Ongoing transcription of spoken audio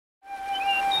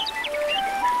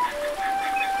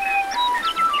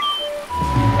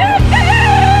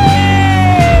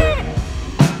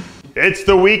It's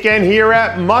the weekend here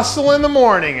at Muscle in the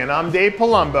Morning, and I'm Dave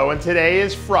Palumbo, and today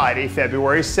is Friday,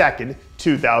 February 2nd,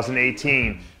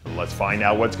 2018. And let's find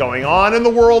out what's going on in the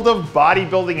world of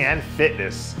bodybuilding and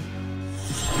fitness.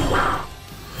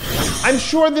 I'm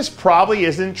sure this probably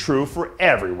isn't true for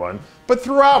everyone, but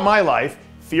throughout my life,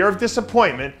 fear of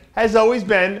disappointment has always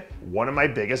been one of my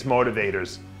biggest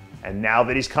motivators. And now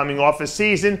that he's coming off a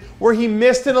season where he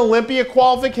missed an Olympia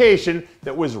qualification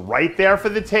that was right there for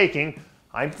the taking,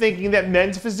 I'm thinking that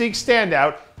men's physique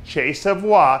standout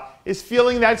Savoie is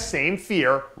feeling that same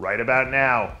fear right about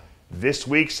now. This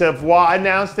week, Savoie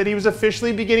announced that he was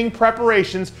officially beginning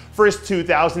preparations for his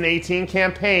 2018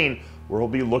 campaign, where he'll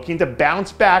be looking to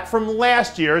bounce back from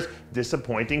last year's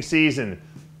disappointing season.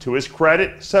 To his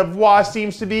credit, Savoie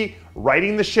seems to be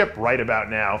righting the ship right about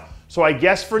now, so I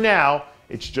guess for now,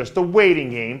 it's just a waiting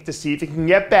game to see if he can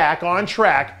get back on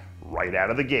track right out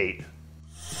of the gate.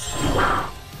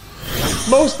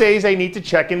 Most days I need to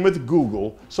check in with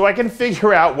Google so I can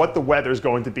figure out what the weather's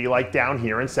going to be like down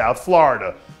here in South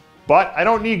Florida. But I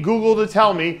don't need Google to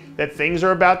tell me that things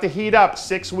are about to heat up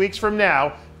 6 weeks from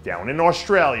now down in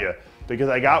Australia, because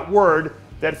I got word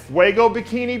that Fuego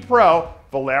Bikini Pro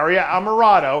Valeria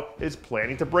Ammirato is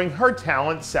planning to bring her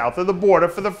talent south of the border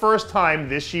for the first time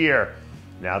this year.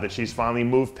 Now that she's finally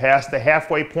moved past the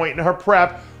halfway point in her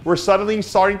prep, we're suddenly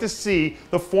starting to see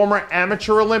the former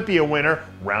amateur Olympia winner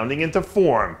rounding into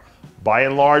form. By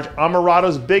and large,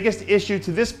 Ammirato's biggest issue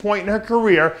to this point in her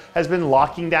career has been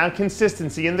locking down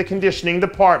consistency in the conditioning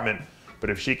department.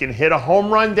 But if she can hit a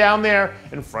home run down there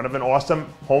in front of an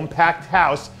awesome home-packed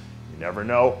house, you never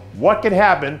know what could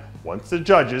happen once the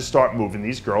judges start moving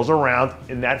these girls around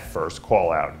in that first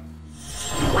call-out.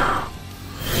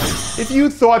 If you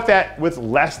thought that with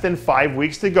less than 5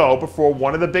 weeks to go before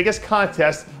one of the biggest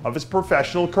contests of his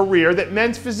professional career that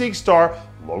men's physique star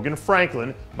Logan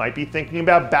Franklin might be thinking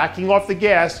about backing off the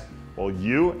gas, well,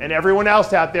 you and everyone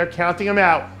else out there counting him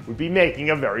out would be making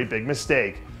a very big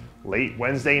mistake. Late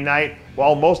Wednesday night,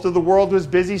 while most of the world was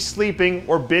busy sleeping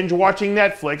or binge watching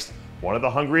Netflix, one of the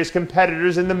hungriest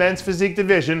competitors in the men's physique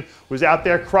division was out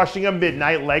there crushing a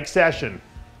midnight leg session.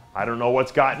 I don't know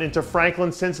what's gotten into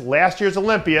Franklin since last year's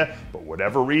Olympia, but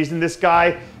whatever reason, this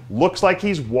guy looks like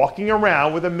he's walking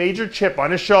around with a major chip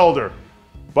on his shoulder.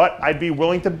 But I'd be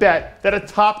willing to bet that a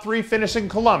top 3 finish in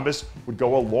Columbus would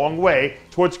go a long way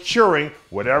towards curing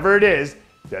whatever it is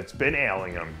that's been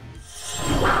ailing him.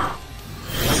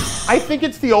 I think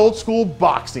it's the old school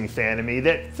boxing fan in me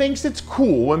that thinks it's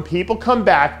cool when people come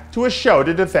back to a show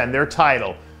to defend their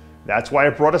title. That's why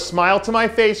it brought a smile to my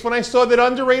face when I saw that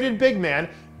underrated big man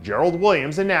Gerald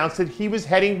Williams announced that he was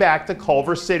heading back to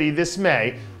Culver City this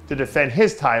May to defend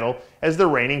his title as the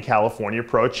reigning California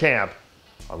Pro Champ.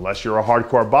 Unless you're a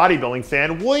hardcore bodybuilding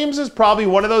fan, Williams is probably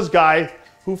one of those guys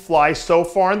who flies so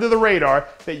far under the radar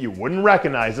that you wouldn't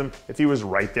recognize him if he was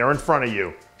right there in front of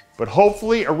you. But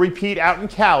hopefully a repeat out in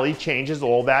Cali changes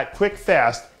all that quick,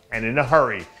 fast, and in a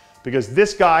hurry, because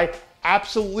this guy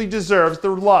absolutely deserves the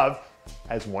love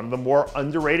as one of the more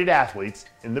underrated athletes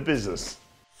in the business.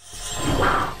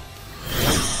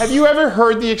 Have you ever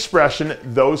heard the expression,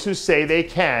 those who say they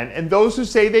can and those who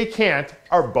say they can't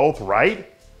are both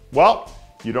right? Well,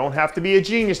 you don't have to be a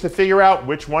genius to figure out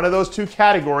which one of those two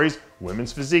categories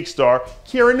women's physique star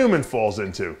Neuman falls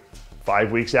into.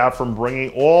 5 weeks out from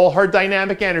bringing all her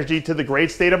dynamic energy to the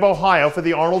great state of Ohio for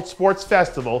the Arnold Sports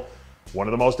Festival, one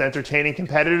of the most entertaining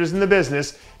competitors in the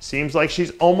business seems like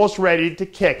she's almost ready to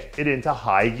kick it into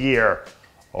high gear.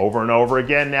 Over and over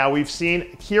again now we've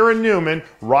seen Neuman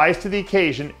rise to the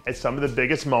occasion at some of the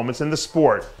biggest moments in the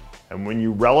sport. And when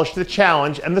you relish the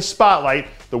challenge and the spotlight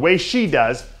the way she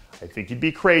does, I think you'd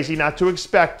be crazy not to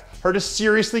expect her to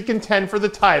seriously contend for the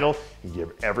title and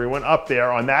give everyone up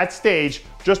there on that stage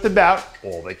just about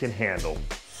all they can handle.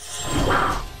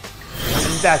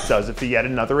 And that does it for yet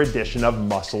another edition of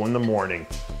Muscle in the Morning.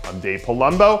 I'm Dave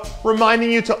Palumbo,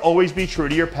 reminding you to always be true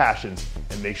to your passions,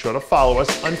 and make sure to follow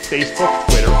us on Facebook,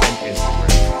 Twitter, and Instagram.